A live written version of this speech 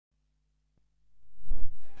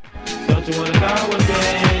you wanna go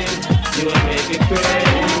again. You wanna make it great.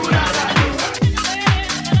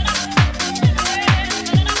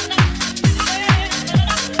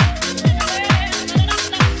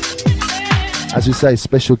 As we say,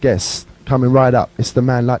 special guest coming right up. It's the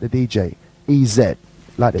man like the DJ, EZ,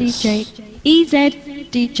 like this. DJ, EZ,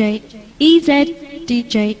 DJ, EZ,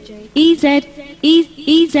 DJ, EZ,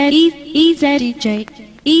 EZ, EZ, DJ,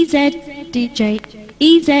 EZ, DJ,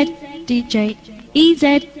 EZ, DJ, EZ,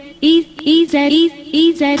 EZ,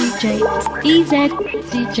 EZ, DJ, EZ,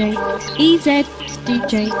 DJ, EZ,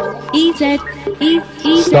 DJ, EZ,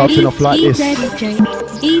 EZ, starting off like this. DJ,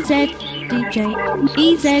 EZ, DJ,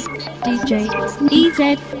 EZ, DJ, EZ,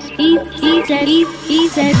 EZ,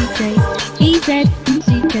 EZ, DJ,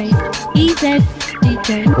 DJ, EZ, DJ.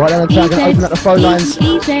 Right down the time, gonna open up the phone lines.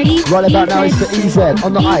 Right about now, it's the EZ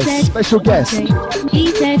on the ice. Special guest.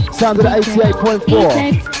 Sound of the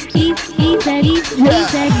 88.4.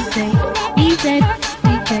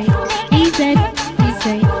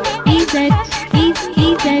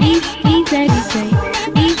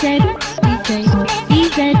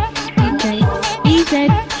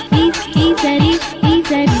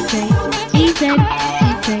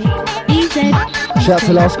 Shout out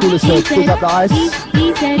to last caller, so big up the ice.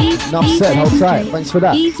 Enough said, hold tight. Thanks for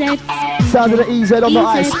that. Sound of the EZ on the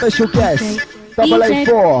ice, special guest.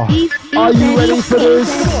 884. Are you ready for this?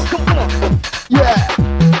 Yeah.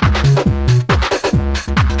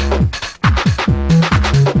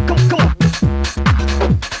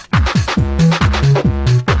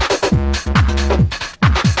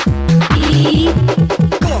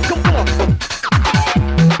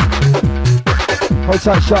 Hold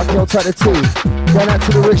tight, Sharky, hold tight the T. Going out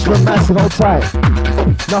to the Richmond massive, hold tight.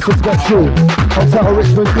 Nothing to get through. Hold tight, all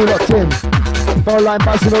Richmond crew locked in. Phone line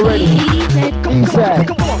buzzing already. EZ.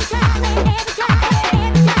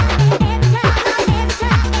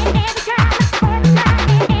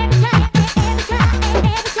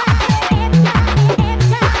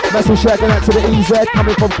 Massive shout going out to the EZ,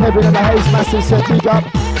 coming from Kevin and the Hayes. Massive said big up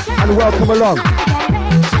and welcome along.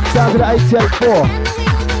 Sound of the 88.4.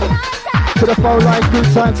 To the phone line,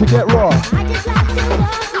 good time to get raw.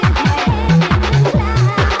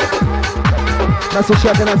 Massive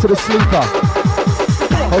shout going out to the sleeper.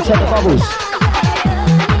 Hold tight the bubbles.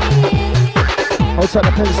 Hold tight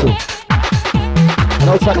the pencil. And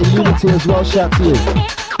hold tight the unity as well, shout to you.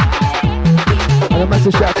 And a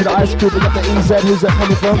massive shout to the ice crew, we got the EZ, who's that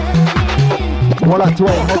coming from? More like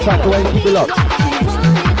Dwayne, hold tight Dwayne, keep it locked.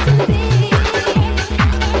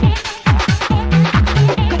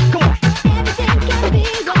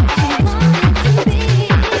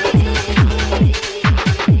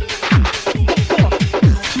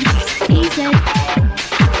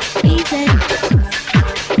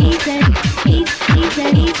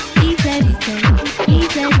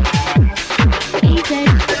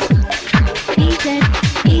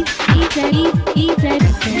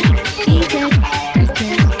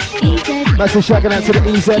 Massive shout out to the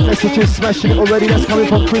EZ, messages smashing it already, that's coming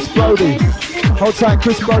from Chris Brody. Hold tight,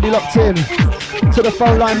 Chris Brody locked in. To the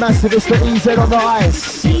phone line massive, it's the EZ on the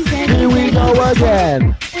ice. Here we go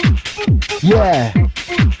again. Yeah.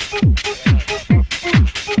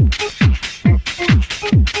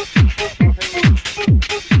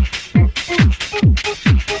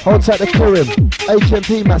 Hold tight the Kirim,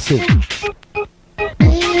 HMP massive.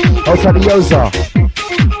 Hold tight the Yoza.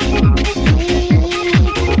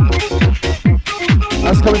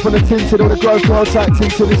 That's coming from the Tinted or the Grove. Hold tight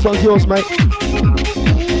Tinted, this one's yours, mate.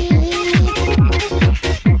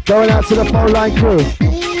 Going out to the phone line crew.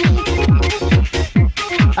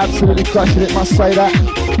 Absolutely crushing it, must say that.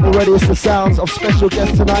 Already it's the sounds of special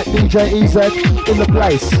guest tonight, DJ EZ in the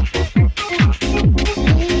place.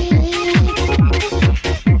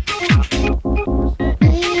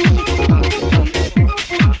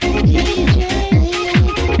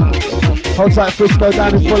 Hold tight Frisco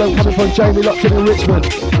down in Fulham, coming from Jamie locked in Richmond.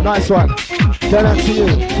 Nice one. Going out to you,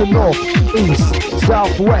 to north, east,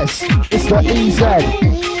 south, west. It's the EZ.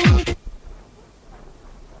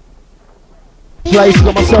 Place,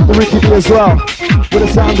 got myself the Ricky D as well, with the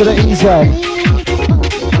sound of the EZ.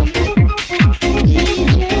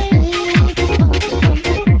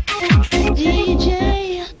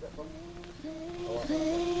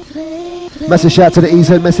 Massive shout to the EZ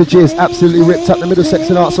messages, absolutely ripped up the Middlesex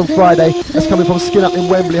and Arts on Friday. That's coming from Skin Up in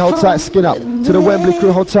Wembley, hold tight Skin Up. To the Wembley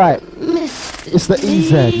crew, hold tight. It's the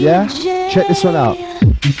EZ, yeah? Check this one out.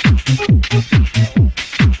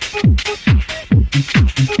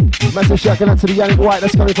 Massive shout going out to the Yannick White,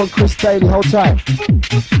 that's coming from Chris Daly, hold tight.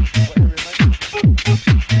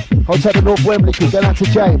 Hold tight the North Wembley crew, going out to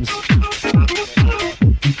James.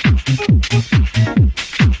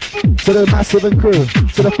 To the Massive and crew,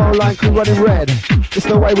 to the phone line crew running red. It's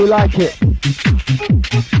the way we like it.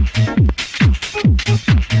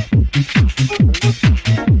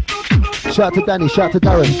 Shout to Danny, shout to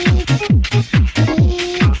Darren.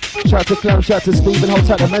 Shout to Clem, shout to Stephen, hold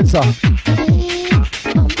tight to Mensa.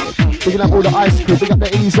 Bigging up all the ice crew, big up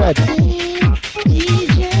the EZ.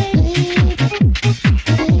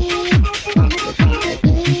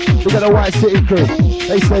 Big up the White City crew.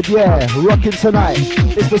 They said, yeah, rocking tonight.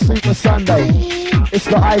 It's the Super Sunday. It's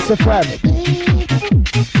the Ice FM.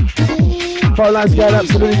 Phone lines going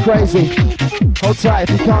absolutely crazy. Hold tight,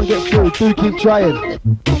 if you can't get through, do keep trying.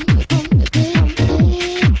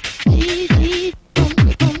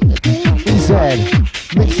 EZ,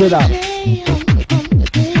 mix it up.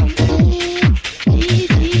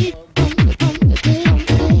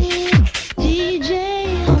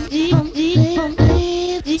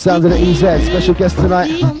 Sounds of the EZ, special guest tonight.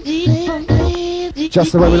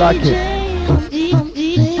 Just the way we like it.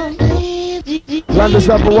 London's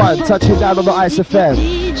 #1, touching down on the Ice FM.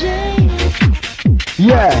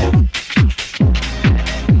 Yeah.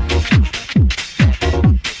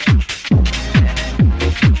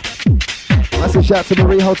 Massive shout to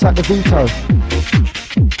Marie, hold tight the Vito.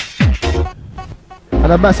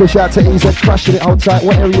 And a massive shout to EZ, crushing it, hold tight.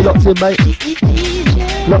 What area you locked in, mate?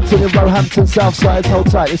 Locked in Roehampton, Southside, hold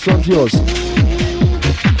tight, this one's yours.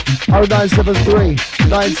 0973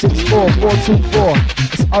 964 424.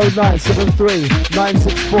 It's 0973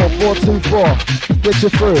 964 424. Get you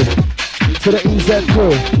through to the EZ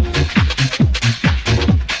crew.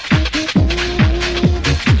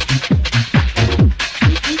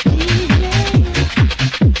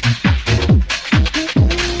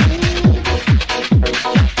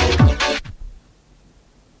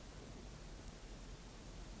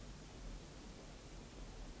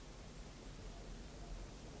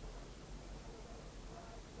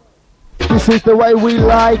 This is the way we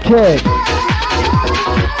like it.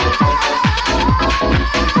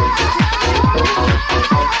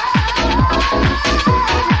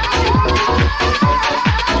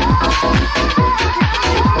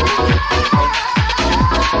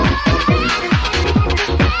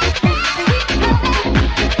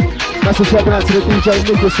 Massive shout out to the DJ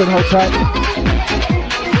Nicholson, hold tight.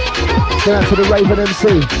 Shout out to the Raven MC.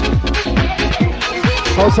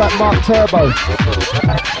 Hold tight Mark Turbo.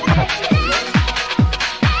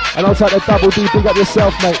 And hold tight the Double D, big up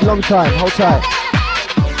yourself, mate. Long time, hold tight.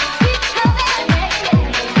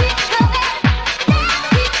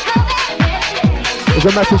 There's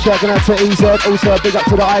a massive shout out to EZ, also a big up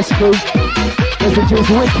to the Ice crew. There's the Juice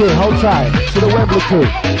Wicked, hold tight. To the Wembley crew.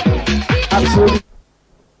 Absolutely.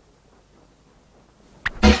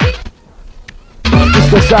 It's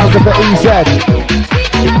the sound of the EZ.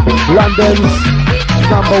 London's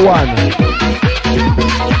 #1.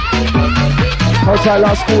 Hold tight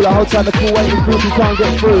last caller, hold tight the call waiting group, you can't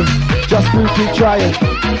get through. Just do keep trying.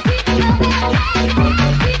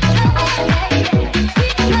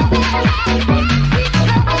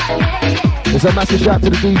 There's a massive shout to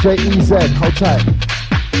the DJ EZ, hold tight.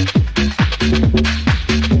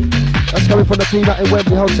 That's coming from the Peanut in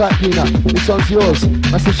Wembley, hold tight Peanut. This one's yours.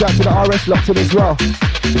 Massive shout to the RS locked in as well.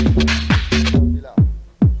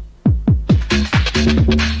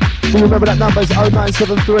 Remember that number is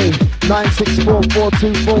 0973 964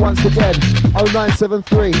 424 once again.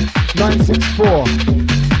 0973 964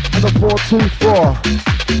 and the 424.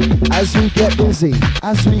 As we get busy,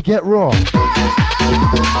 as we get raw.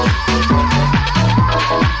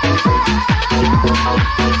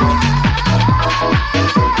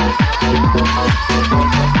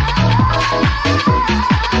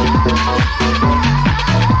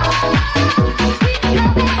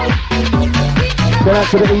 Going out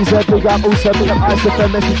to the EZ, big up, also big up Ice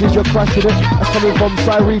FM messages, you're crushing it. That's coming from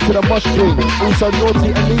Cyree to the Mosh Queen. Also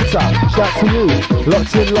Naughty Anita, shout to you.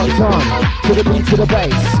 Locked in, locked on, to the beat, to the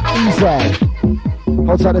bass. EZ.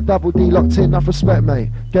 Hold tight the Double D, locked in, enough respect,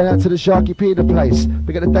 mate. Going out to the Sharky P in the place.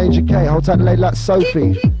 Big up the Danger K, hold tight the lady like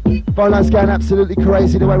Sophie. Phone line's going absolutely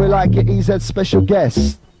crazy the way we like it. EZ special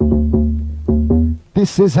guest.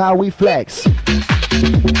 This is how we flex.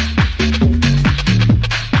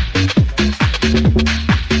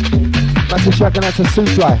 Massive shout out to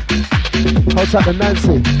Soufly. Hold tight to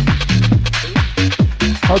Nancy.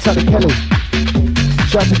 Hold tight to Kelly.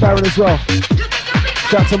 Shout to Darren as well.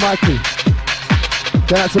 Shout to Mikey.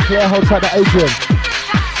 Going out to Claire, hold tight to Adrian.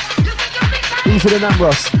 Easy to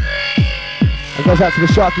Namros. And goes out to the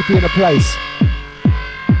Sharky P in the place.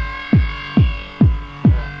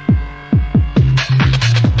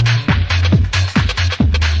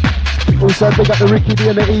 Also big up the Ricky D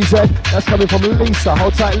and the EZ. That's coming from Lisa.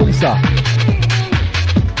 Hold tight Lisa.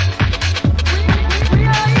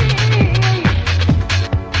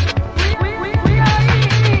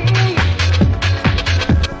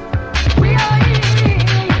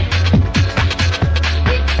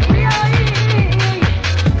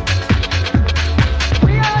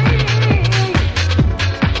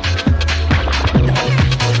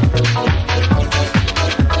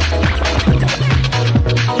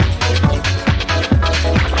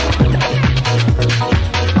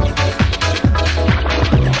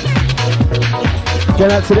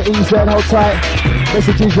 Going out to the EZ, hold tight.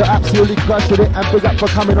 Messages, you're absolutely crushed with it, and big up for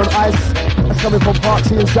coming on ice. That's coming from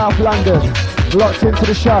Parksy in South London. Locked into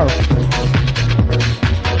the show.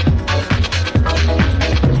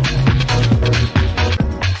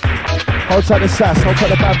 Hold tight the Sass, hold tight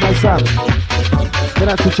the Bad Man Sam. Going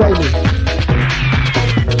out to Jamie.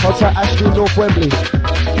 Hold tight Ashley in North Wembley.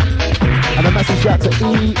 And a massive shout to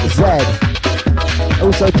EZ.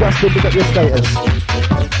 Also Justin, big up your status.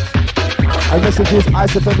 And messages,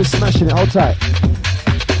 Ice FM is smashing it, hold tight.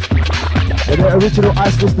 And the original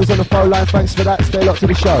Ice listeners on the phone line, thanks for that, stay locked to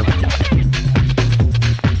the show.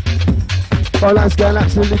 Phone line's going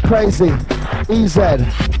absolutely crazy. EZ,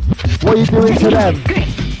 what are you doing to them?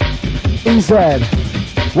 EZ,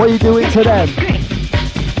 what are you doing to them?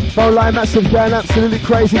 Phone line massive going absolutely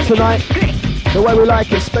crazy tonight. The way we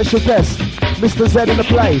like it, special guest, Mr. Z in the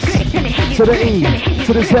place. To the E,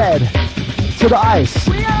 to the Z, to the Ice.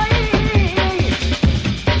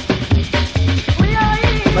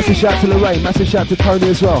 Massive shout to Lorraine, massive shout to Tony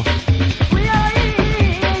as well.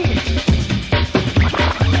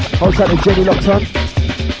 Hold tight to Jenny locked on.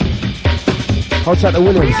 Hold tight to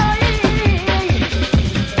Williams.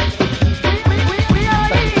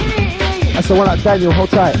 That's the one at Daniel, hold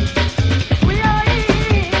tight.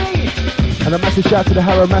 And a massive shout to the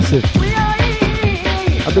Harrow Massive.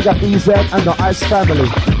 And big up EZ and the Ice family.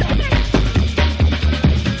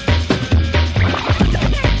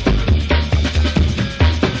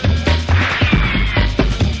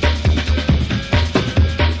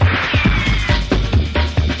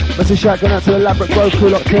 Massive shout going out to the Elaborate Grove crew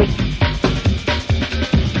locked in.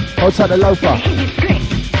 Hold tight the Loafer.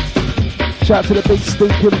 Shout to the big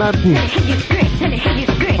stinking Mampy.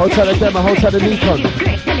 Hold tight the Demo, hold tight the Nikon.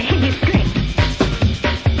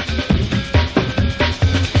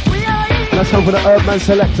 That's home for the Erdman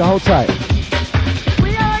Selector, hold tight.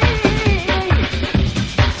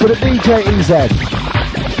 To the DJ EZ.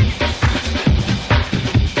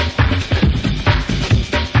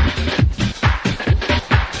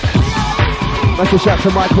 Massive shout to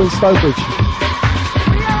Michael in Stonebridge.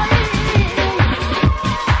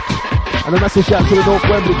 And a massive shout to the North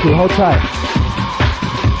Wembley crew, hold tight.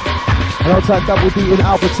 And hold tight Double D in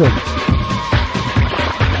Alberton.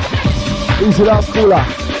 Easy last caller.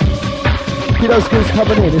 Kiddo Schools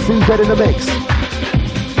coming in, it's EZ in the mix.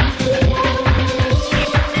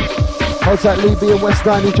 Hold tight Lee B and West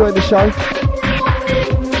 9 enjoying the show.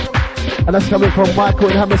 And that's coming from Michael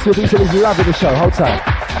in Hammersmith, he said he's loving the show, hold tight.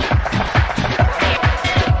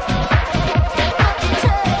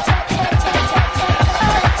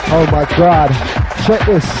 Oh my God, check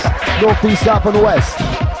this, North, East, South and West.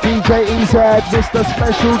 DJ EZ, Mr.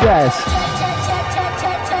 Special Guest.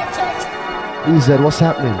 EZ, what's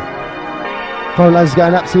happening? Phone lines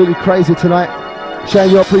going absolutely crazy tonight.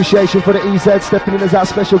 Showing your appreciation for the EZ stepping in as our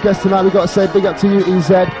special guest tonight. We've got to say big up to you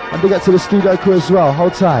EZ and big up to the studio crew as well.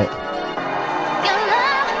 Hold tight.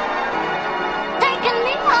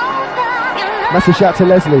 Massive shout to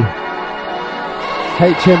Leslie.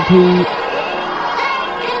 HMP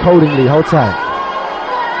Coldingly, hold tight.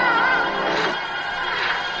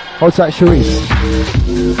 Hold tight Sharice.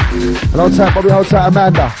 And hold tight Bobby, hold tight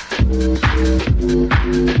Amanda.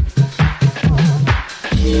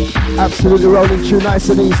 Absolutely rolling tune, nice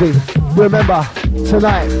and easy. Remember,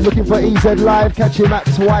 tonight, looking for EZ live, catch him at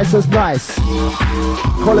Twice as Nice.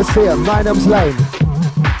 Coliseum, 9 Elms Lane.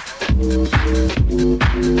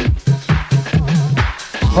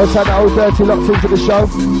 Hold tight the old dirty locked into the show.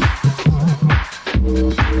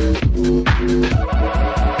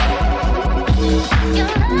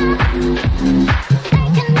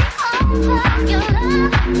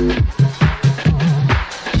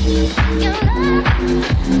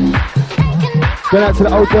 Going out to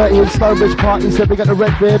the old dirty in Stonebridge Park. He said we got the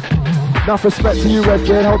Redbeard. Enough respect to you,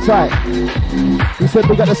 Redbeard. Hold tight. He said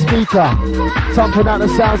we got the speaker. Thumping out the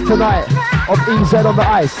sounds tonight of EZ on the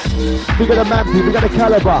ice. We got the Mampy. We got the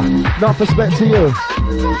Caliber. Enough respect to you.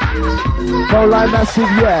 Phone line massive,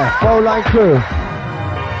 yeah. Phone line crew.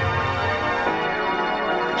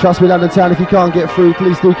 Trust me, London Town, if you can't get through,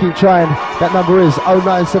 please do keep trying. That number is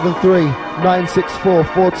 0973 964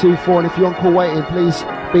 424. And if you're on call waiting, please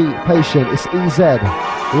be patient. It's EZ,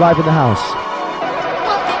 live in the house.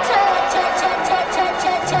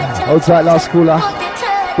 Hold tight, last caller.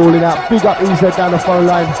 Falling out. Big up EZ down the phone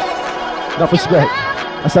line. Enough respect.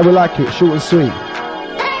 That's how we like it, short and sweet.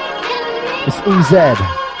 It's EZ.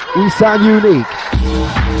 We sound unique.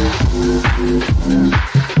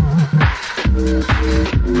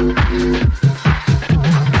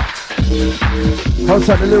 Hold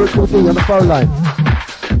tight the lyrical thing on the phone line.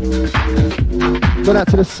 Going out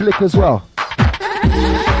to the Slick as well.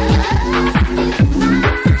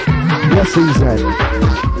 Yes, EZ.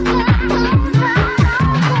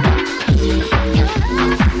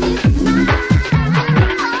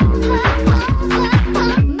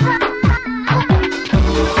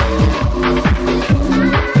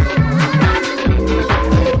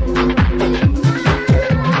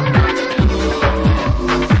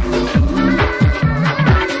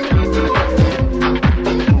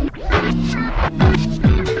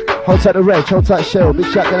 Hold tight to Reg, hold tight Cheryl, big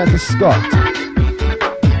shout going out to Scott.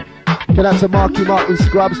 Get out to Marky Martin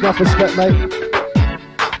Scrubs, enough respect mate.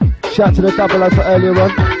 Shout to the double O for earlier on.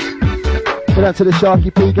 Get out to the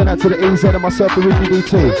Sharky P, get out to the EZ and myself, the Ricky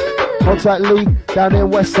D2. Hold tight Lee, down there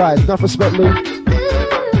in West Side, enough respect Lee.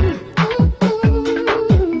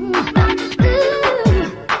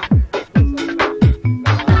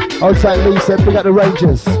 Hold tight Lee said, big up the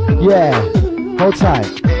Rangers. Yeah, hold tight.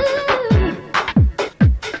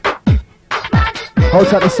 Hold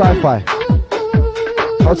tight the Sci-Fi.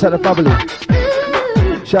 Hold tight the Bubbly.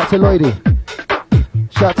 Shout to Lloydie.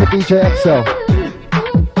 Shout to DJ XL.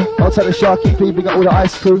 Hold tight the Sharky P, big up all the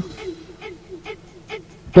Ice crew.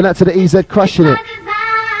 Been out to the EZ, crushing it.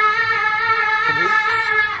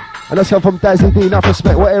 And that's come from Dazzy D, enough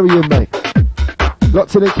respect, what area you mate?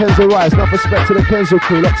 Locked in the Kenzo Rise, enough respect to the Kenzo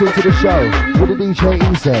crew, locked into the show with the DJ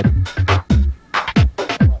EZ.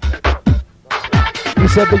 He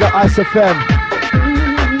said big up Ice FM.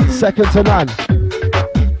 Second to none.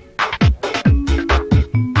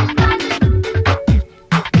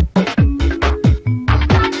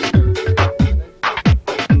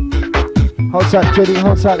 Hold tight Jenny,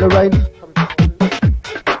 hold tight Lorraine.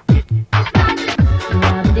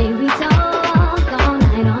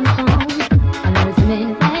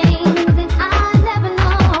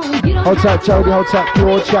 Hold tight Jody, hold tight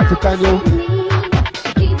George, shout to Daniel.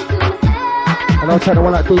 And I'll take the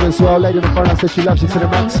one like Dean as well. Lady on the phone, I said she loves you to the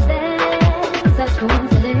max.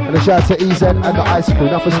 And a shout out to EZ and the Ice Crew,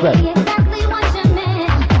 enough respect.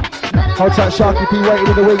 Hold tight Sharky P waiting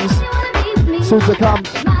in the wings. Soon to come.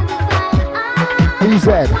 EZ,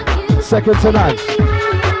 second to none.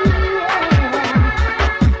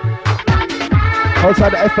 Hold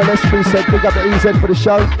tight the FLS crew said big up the EZ for the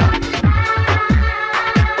show.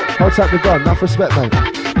 Hold tight the Don, enough respect mate.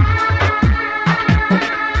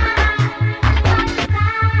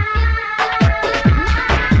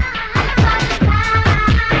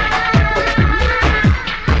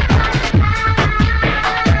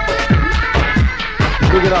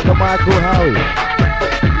 Picking up the Michael Howie.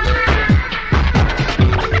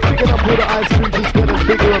 Picking up all the ice cream, just getting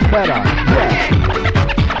bigger and better. Yeah.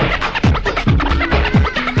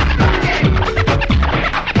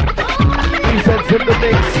 EZ's in the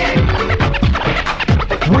mix.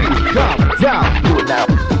 We come down. Do it now.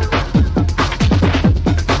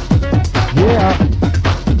 Yeah.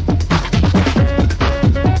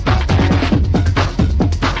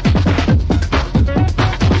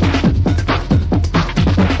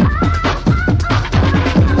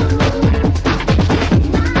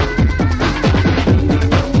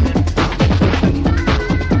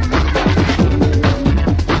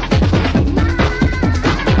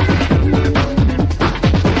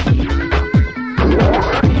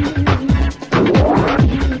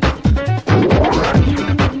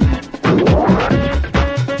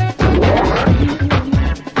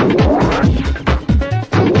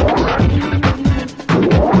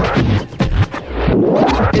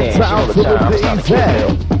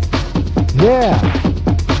 Yeah.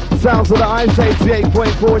 Sounds of the Ice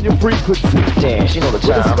 88.4 on your frequency. Damn, she know the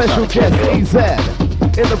time. With a special guest, EZ,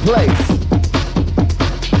 in the place.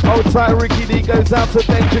 Old tight Ricky D goes out to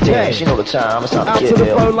Danger K. Damn, she know the time. It's time out to the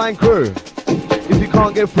phone line crew. If you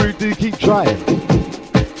can't get through, do keep trying.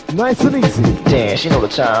 Nice and easy. Damn, she know the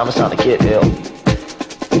time. It's time to get ill.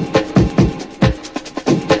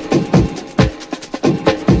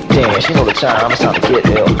 Damn, she know the time. It's time to get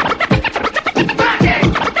ill.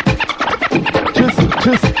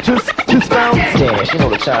 Just bounce. Damn, she know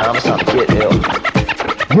the time. It's time to get ill.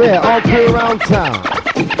 Yeah, all play around town.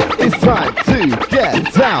 It's time to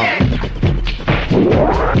get down.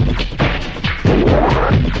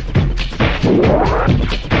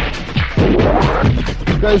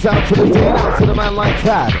 Goes out to the Dean, out to the man like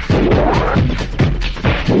Tad.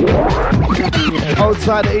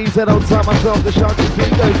 Outside the EZ, outside myself, the Sharky P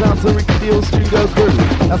goes out to Ricky Deal's studio crew.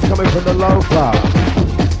 That's coming from the low bar.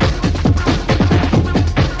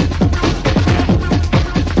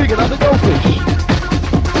 Picking up the goldfish.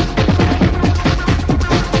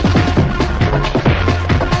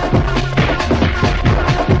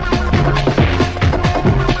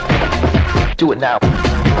 Do it now.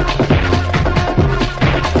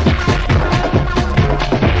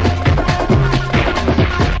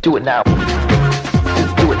 Do it now.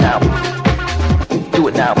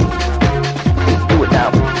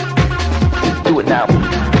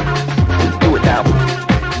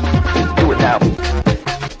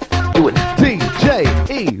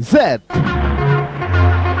 EZ.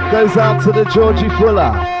 Goes out to the Georgie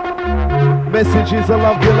Fuller. Messages of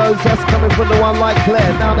love willows, that's coming from the one like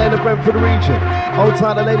Claire, down there in the Brentford region. Old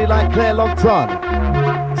time, a lady like Claire locked on.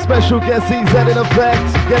 Special guest EZ in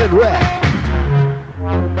effect, get it wet.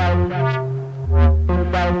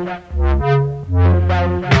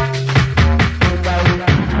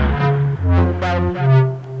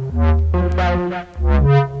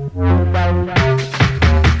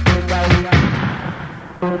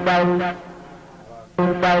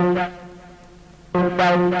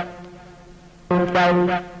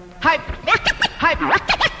 Hype, hype,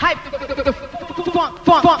 hype, funk,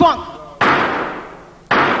 funk, funk.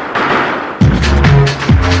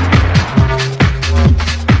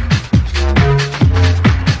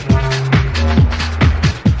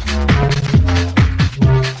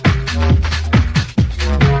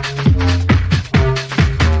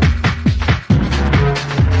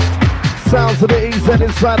 Sounds of the EZ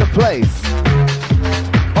inside the place.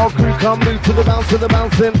 All crew come move to the bouncing, the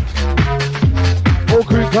bouncing. All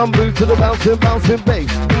crew come move to the bouncing, bouncing bass.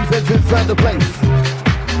 EZ's inside the place.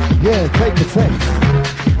 Yeah, take the taste.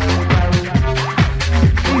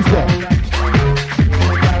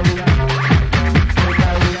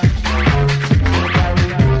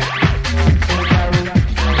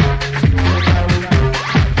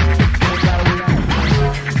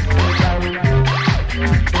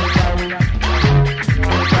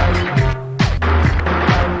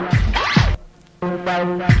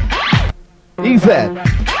 EZ. EZ.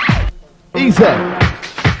 EZ.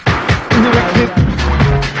 Erected.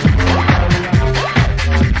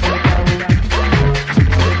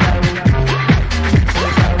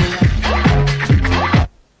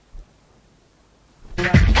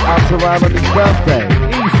 Out to ride on his birthday.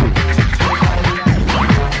 Easy.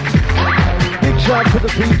 Big shout to the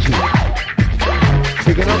PG.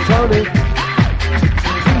 Picking up Tony.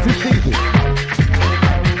 Easy, easy.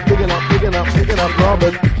 Picking up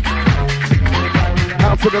Robin.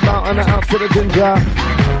 Out to the mountain, out to the ginger.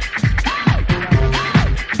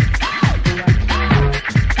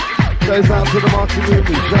 Goes out to the market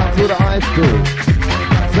movie, shout to the ice cream.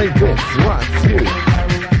 Say this, 1, 2.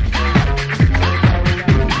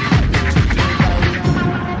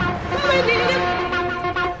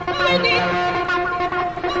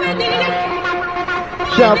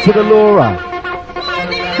 Shout to the Laura.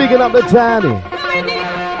 Bigging up the Danny.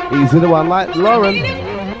 Easy the one like Lauren.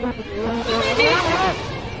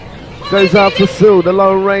 Goes out to Sue, the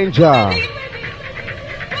Lone Ranger.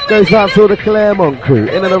 Goes out to the Claremont crew,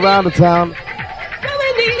 in and around the town.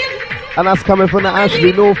 And that's coming from the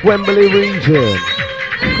Ashley, North Wembley region.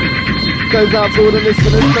 Goes out to all the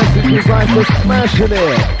listeners, messages like for smashing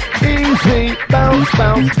it. Easy, bounce,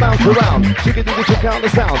 bounce, bounce around. Chicka digga, check out the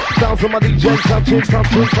sound. Sounds of my DJ, touching,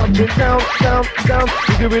 touching, touching. Down, down, down.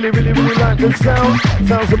 You can really, really, really like the sound.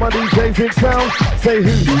 Sounds of my DJs in town. Say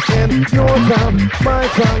who's in your town, my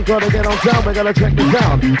town. Gotta get on down, we're gonna check the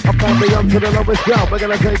sound. Up and beyond to the lowest ground, we're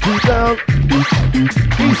gonna take you down.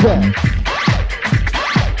 Easy.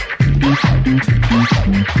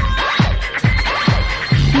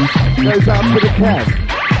 Goes out to the cat.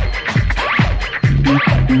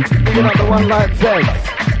 Picking up the one like Tex.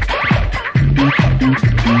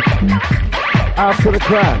 Out to the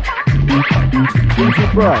crowd. Easy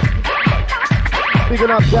Brock. Picking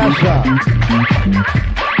up Dasha.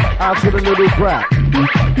 Out to the little brat.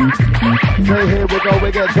 Say here we go,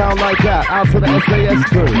 we get down like that. Out to the SAS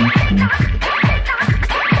crew.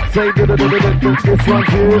 Say this one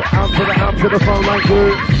too. Out to the phone line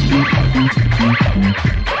crew.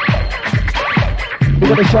 We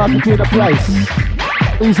got a Sharky in the place.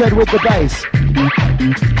 EZ with the bass.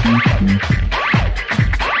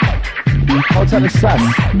 Hold tight the Sass.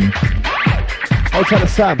 Hold tight the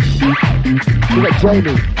Sam. We got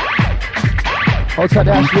Jamie. Hold tight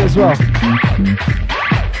the Ashley as well.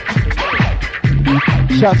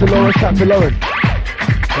 Shout to Lauren, shout to Lauren.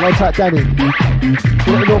 And hold tight Danny. We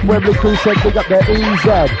got the North Wembley crew said big up their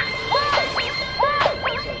EZ.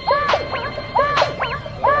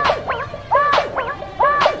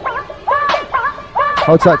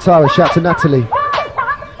 Hold tight Tara, shout to Natalie.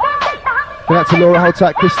 Shout out to Laura, hold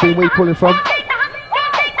tight Christine, where you calling from?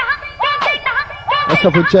 That's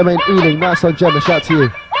up from Gemma in Ealing, nice on Gemma, shout to you.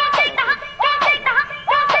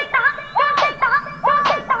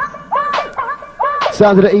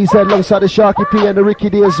 Sound of the EZ alongside the Sharky P and the Ricky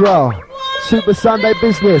D as well. Super Sunday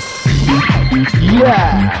business.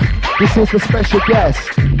 Yeah, this is the special guest.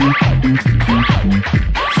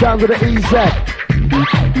 Sound of the EZ.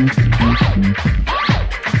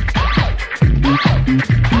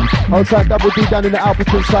 Hold tight, Double D down in the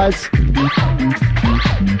Alperton sides.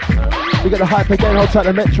 We got the hype again, hold tight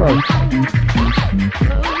the Metro.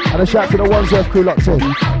 And a shout to the Wandsworth crew locked in.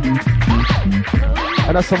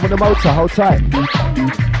 And that's some from the motor, hold tight.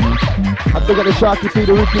 And big up the Sharky P,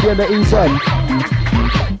 the Ricky D and the EZ.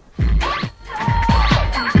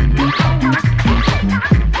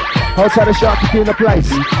 Hold tight the Sharky P in the place.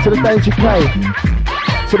 To the Danger K.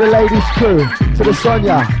 To the ladies crew. To the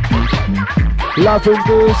Sonia. Loving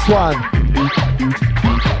this one.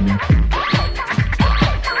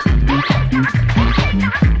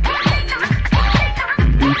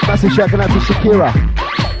 Massive shout out to Shakira.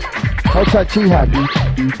 Hold tight Jihad.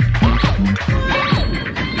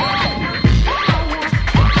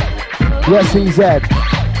 Yes, EZ.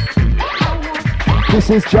 This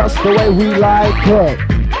is just the way we like it.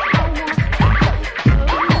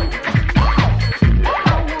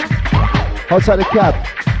 Hold tight the Cab.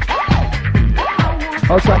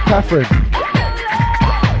 Hold tight Catherine.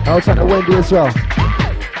 Hold tight the Wendy as well.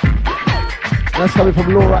 That's coming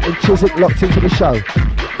from Laura and Chiswick locked into the show.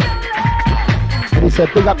 And he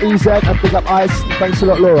said big up EZ and big up Ice. Thanks a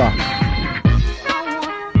lot, Laura.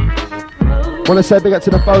 Want to say big up to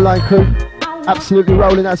the phone line crew. Absolutely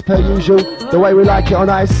rolling as per usual. The way we like it on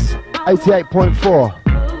Ice.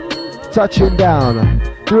 88.4. Touching down.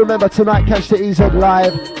 Do remember tonight, catch the EZ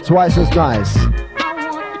live. Twice as nice.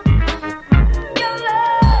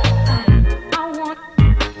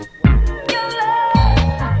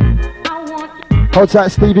 Hold tight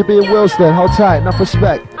Stevie B and Wilston. Hold tight, enough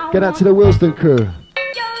respect. Get out to the Wilston crew.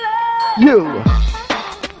 You!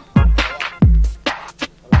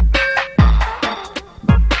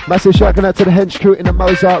 Massive shout out to the Hench crew in the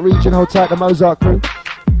Mozart region. Hold tight the Mozart crew.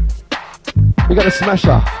 We got the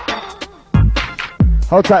Smasher.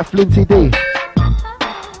 Hold tight Flinty D.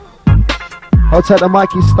 Hold tight the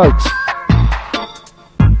Mikey Stokes.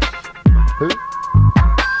 Who?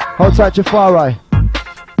 Hold tight Jafari.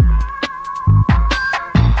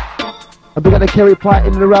 And we got the Kerry Pie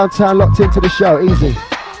in and around town locked into the show. Easy.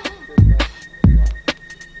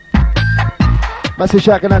 Massive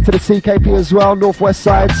shout out to the CKP as well. Northwest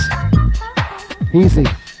sides. Easy.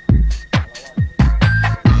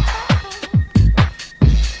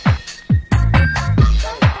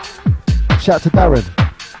 Shout to Darren.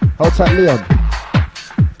 Hold tight Leon.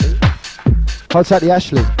 Hold tight the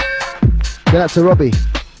Ashley. Get out to Robbie.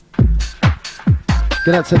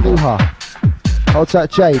 Get out to Nuha. Hold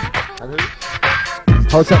tight Jade.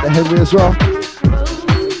 Hold tight the Henry as well.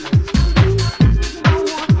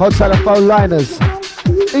 Hold tight the phone liners.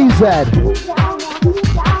 EZ.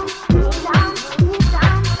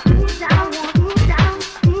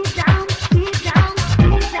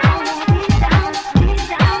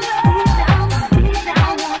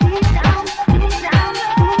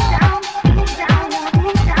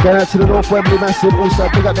 Get out to the North Wembley Massive. Also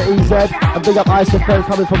big up the EZ. And big up Ice FM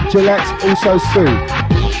coming from Gillette. Also Sue.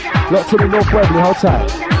 Locked to the North Wembley, hold tight.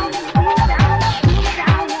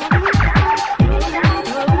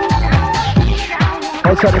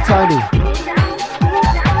 Hold tight the Tiny.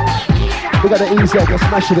 We got the EZ, they're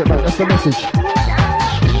smashing it, mate, that's the message.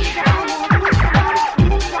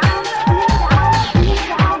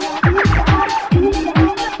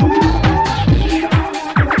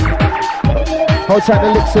 Hold tight the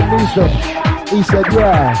Licks and Wisdom. He said,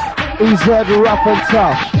 yeah. EZ rough and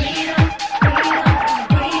tough.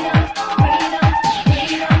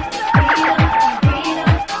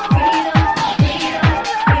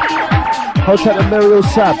 Hold tight the Muriel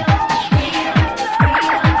Sab.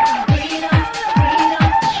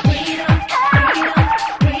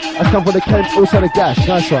 That's come from the Kent, also the Gash,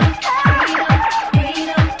 nice one.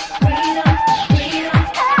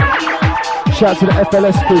 Shout out to the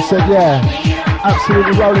FLS crew, said yeah,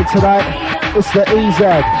 absolutely rolling tonight. It's the EZ.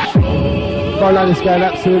 Phone line is going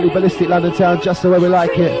absolutely ballistic, London town, just the way we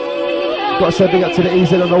like it. Got to say big up to the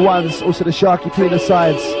EZ on the ones, also the Sharky P on the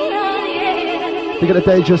sides. We got a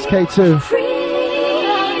Dangerous K2.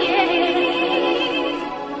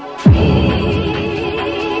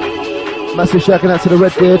 Massive shout out to the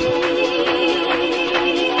Redbeard.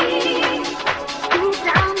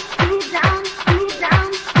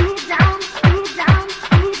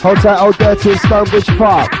 Hold tight Old Dirty in Stonebridge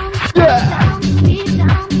Park. Yeah!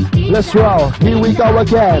 Let's roll. Here we go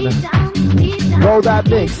again. Roll that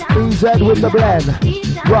mix. EZ with the blend.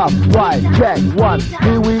 Rough, right, check, one.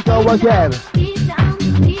 Here we go again.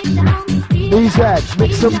 EZ,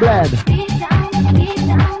 mix and blend.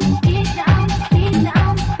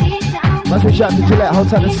 Massive shout to Gillette, hold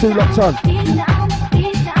tight the Sue locked on.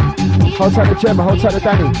 Hold tight the Gemma, hold tight the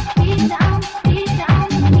Danny.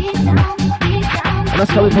 And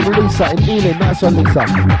That's coming from Lisa in Ealing. Nice one, Lisa.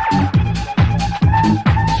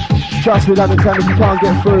 Trust me, London Town, if you can't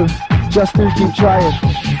get through, just do keep trying.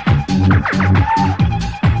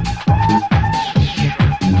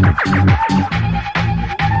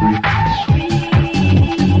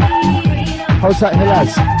 Hold tight,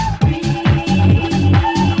 Hilaz.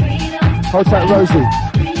 Hold tight, Rosie.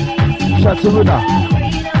 Shout to Runa.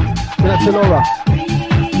 Shout to Laura.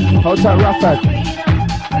 Hold tight, Rafad.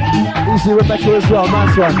 Easy, Rebecca as well.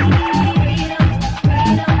 Nice one.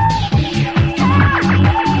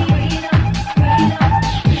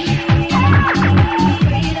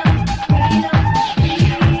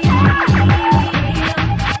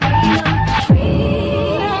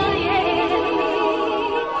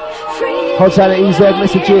 Hold tight, EZ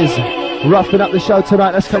messages. Roughing up the show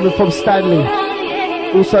tonight. That's coming from Stanley.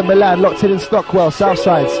 Also Milan, locked in Stockwell,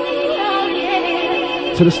 Southsides.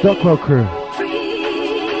 To the Stockwell crew.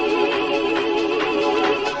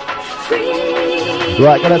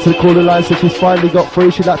 Right, going out to the caller line, so she's finally got through.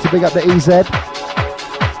 She'd like to big up the EZ.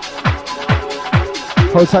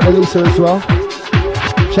 Hold tight to Lisa as well.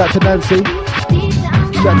 Shout to Nancy.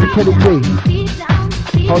 Shout to Kenny G.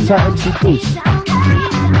 Hold tight MC Booth.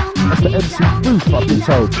 That's the MC Booth, I've been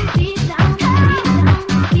told.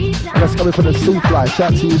 And that's coming from the Seafly.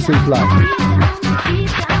 Shout to you, Seafly.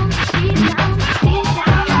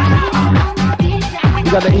 We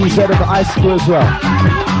got the EZ and the Ice Crew as well.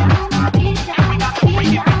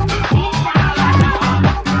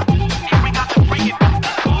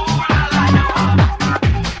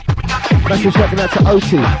 Message checking out to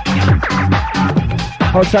OT.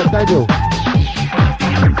 Hold tight Daniel.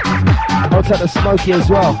 Hold tight to Smokey as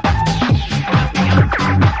well.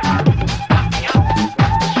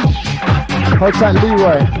 Hold tight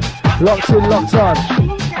Leroy. Locked in, locked on.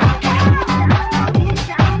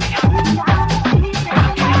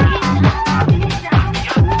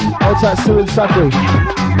 Hold tight Sue and Sudbury.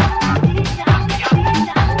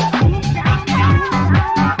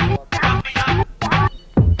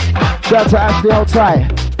 Shout out to Ashley, hold tight.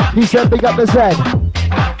 He said big up the Z.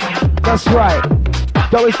 That's right.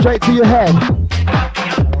 Going straight to your head.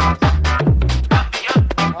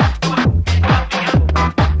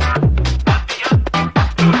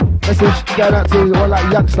 Message going out to one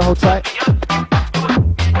like youngster, hold tight.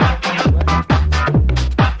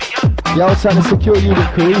 Yeah, hold tight, the secure unit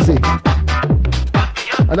crew, easy.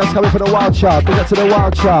 And that's coming from the Wild Child. Big up to the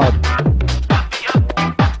Wild Child.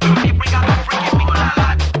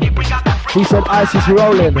 He said ice is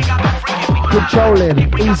rolling, controlling,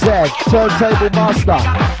 EZ, turntable master.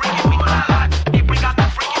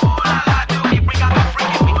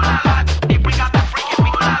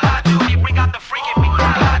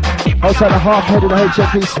 Outside the half head in the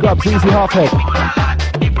HMP scrubs, easy half head.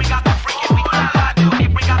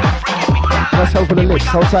 Let's hold for the lips,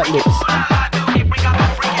 hold tight lips.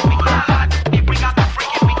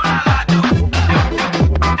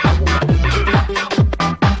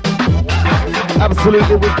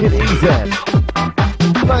 Absolutely wicked EZ.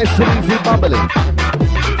 Nice and easy bubbly.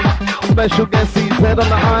 Special guest EZ on the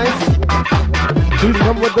ice. Please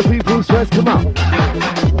come with the people's dress, come up.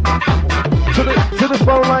 To the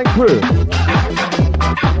phone line crew.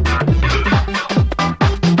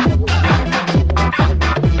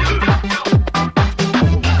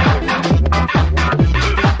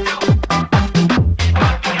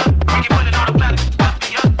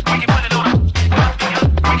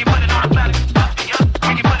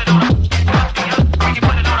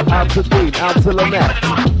 Out to Lynette.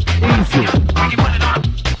 Easy.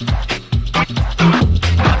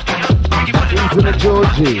 Easy to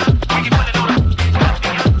Georgie.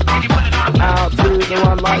 Out to the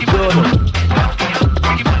one like Jordan.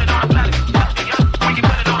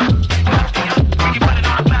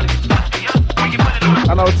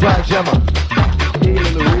 And outside Gemma. Here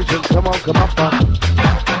in the region, come on, come up.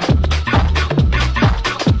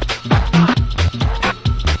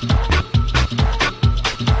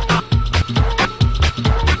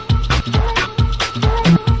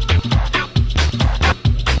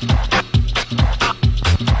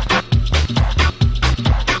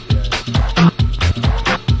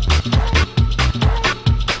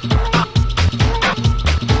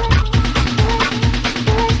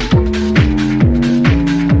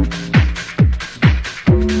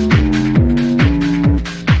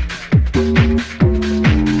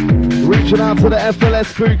 To the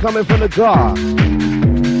FLS crew coming from the car.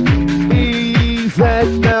 EZ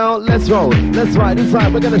now, let's roll. Let's ride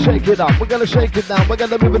inside, we're gonna shake it up. We're gonna shake it down. We're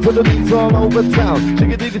gonna move it to the beats all over town.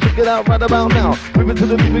 Check it, check it out right about now. Move it to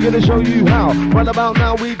the beat, we're gonna show you how. Right about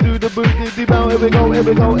now, we do the boot, the bow. Here we go, here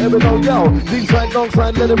we go, here we go, yo. Deep side, long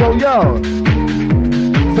side, let it roll, yo.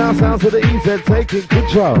 Sounds of the EZ taking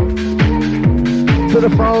control. To the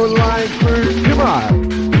phone line crew, come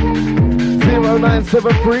on.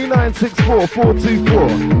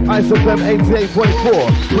 0973-964-424. Ice FM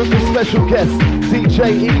 88.4 with the special guest DJ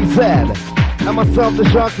EZ and myself, the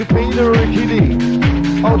Sharky P, the Ricky D.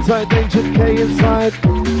 Old tight Danger K inside.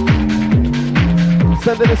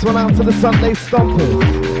 Sending this one out to the Sunday Stompers.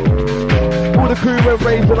 All the crew went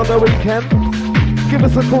raving on the weekend. Give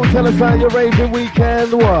us a call, tell us how your raving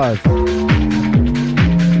weekend was.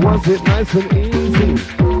 Was it nice and easy?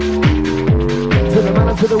 To the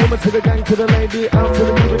man, to the woman, to the gang, to the lady, out to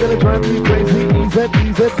the people, gonna drive you crazy. EZ,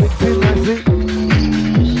 mixed in nicely.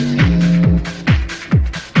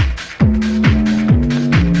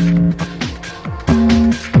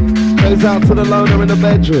 Goes out to the loner in the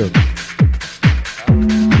bedroom.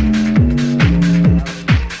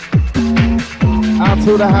 Out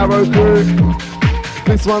to the Harrow crew.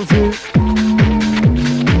 This one too.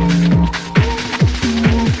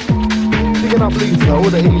 Picking up Lisa, all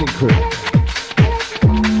the healing crew.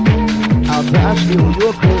 Out to Ashley, all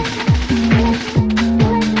your crew.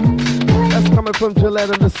 That's coming from Gillette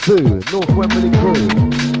and the Sioux, North Wembley crew.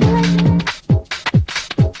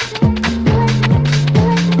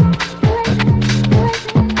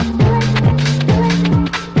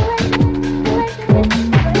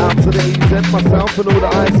 Myself and all the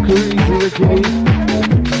ice crew, Easy Ricky D,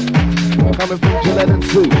 coming from Gillette and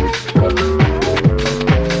Sioux.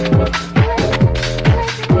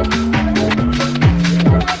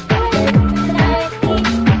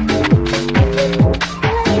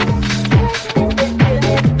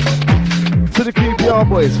 To the QPR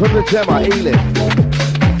boys from the Gemma, Ealing.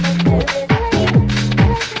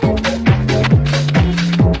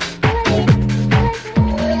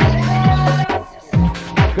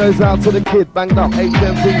 Goes out to the kid, banged up,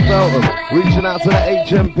 HMP Felton, reaching out to the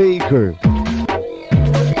HMP crew.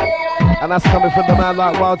 And that's coming from the man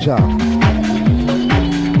like Wildchild.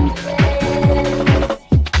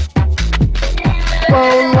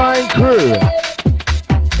 Phone line crew.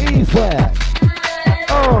 EZ.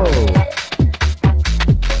 Oh.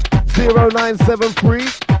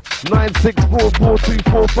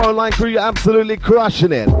 0973-964-424 phone line crew, you're absolutely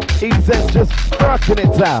crushing it. EZ's just fucking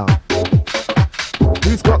it down.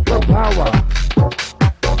 Who's got the power?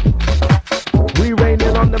 We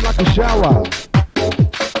raining on them like a shower.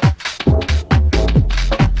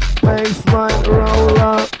 Baseline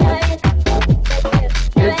roller.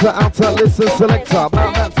 Into outer, listen, selector.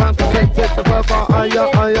 About that time to take the further.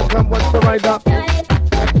 Aya, come watch the ride up.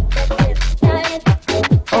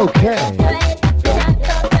 Okay.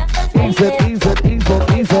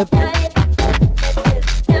 EZ.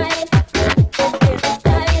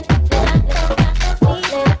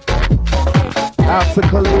 Out to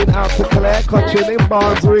Colleen, out to Claire, Cochin in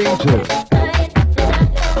Barnes region.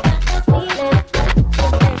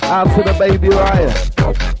 Out to the baby Ryan.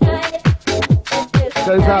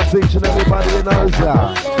 Goes out to each and everybody who knows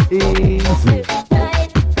that. Easy.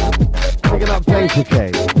 Picking up Danger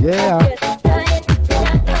K. Yeah.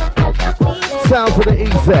 Sounds of the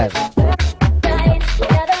EZ.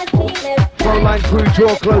 Phone line crew,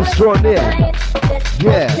 draw close, draw near.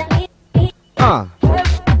 Yeah.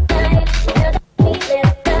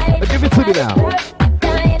 Give it to me now.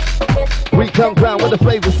 We come down with the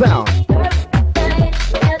flavor sound.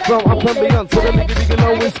 From up and beyond to the nigga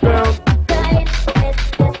always ground.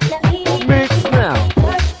 Mix now.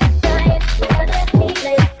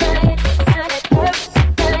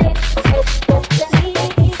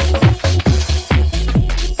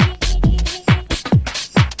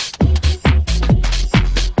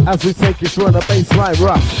 As we take you through on a baseline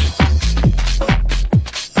rush.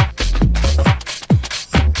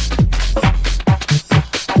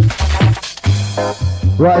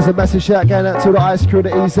 Right, as a massive shout going out to the ice crew,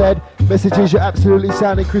 the EZ. Messages, you're absolutely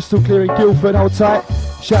sounding crystal clear in Guildford, hold tight.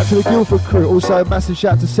 Shout to the Guildford crew. Also a massive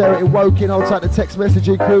shout to Sarah in Woking, hold tight the text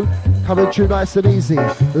messaging crew. Coming through nice and easy,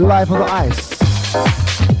 live on the ice.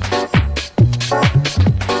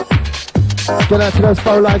 Get out to those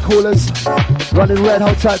phone line callers. Running red,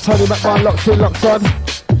 hold tight, Tony McMahon, locked in, locked on.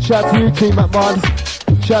 Shout to you, Team McMahon.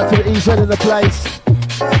 Shout to the EZ in the place.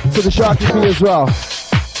 To the Sharky P as well.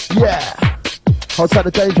 Yeah. Hold tight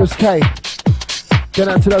the Dangerous K. Get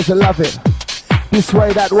out to those that love it. This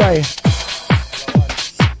way, that way.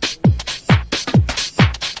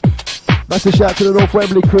 Massive shout to the North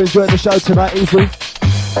Wembley crew enjoying the show tonight, easy.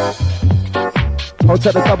 Hold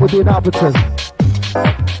tight the Double D in Alberton.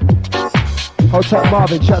 Hold tight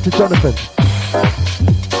Marvin, shout to Jonathan.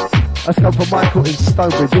 Let's come from Michael in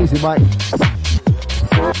Stonebridge, easy Mike.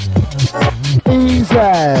 Easy.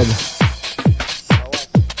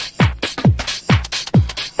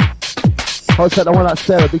 Hold tight, the one that's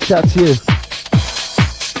Sarah. Big shout to you.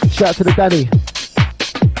 Shout to the Danny.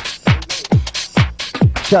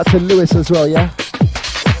 Shout to Lewis as well, yeah?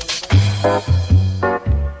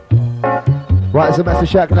 Right, there's a massive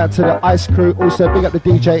shout out to the Ice Crew. Also, big up the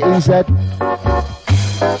DJ EZ.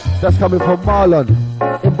 That's coming from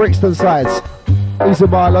Marlon in Brixton sides. Easy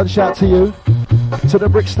Marlon, shout to you. To the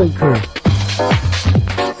Brixton crew.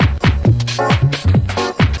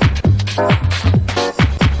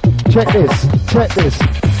 Check this, check this.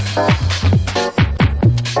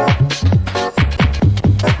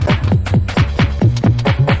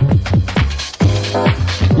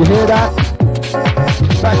 You hear that?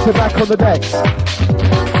 Back to back on the decks.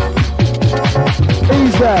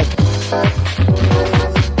 EZ.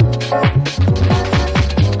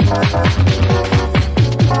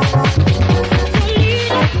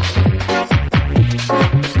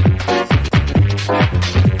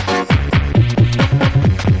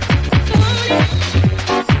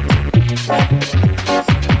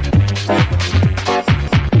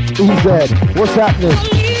 EZ, what's happening?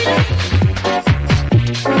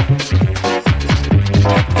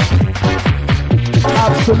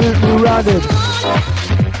 Absolutely running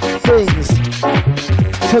things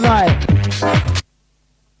tonight.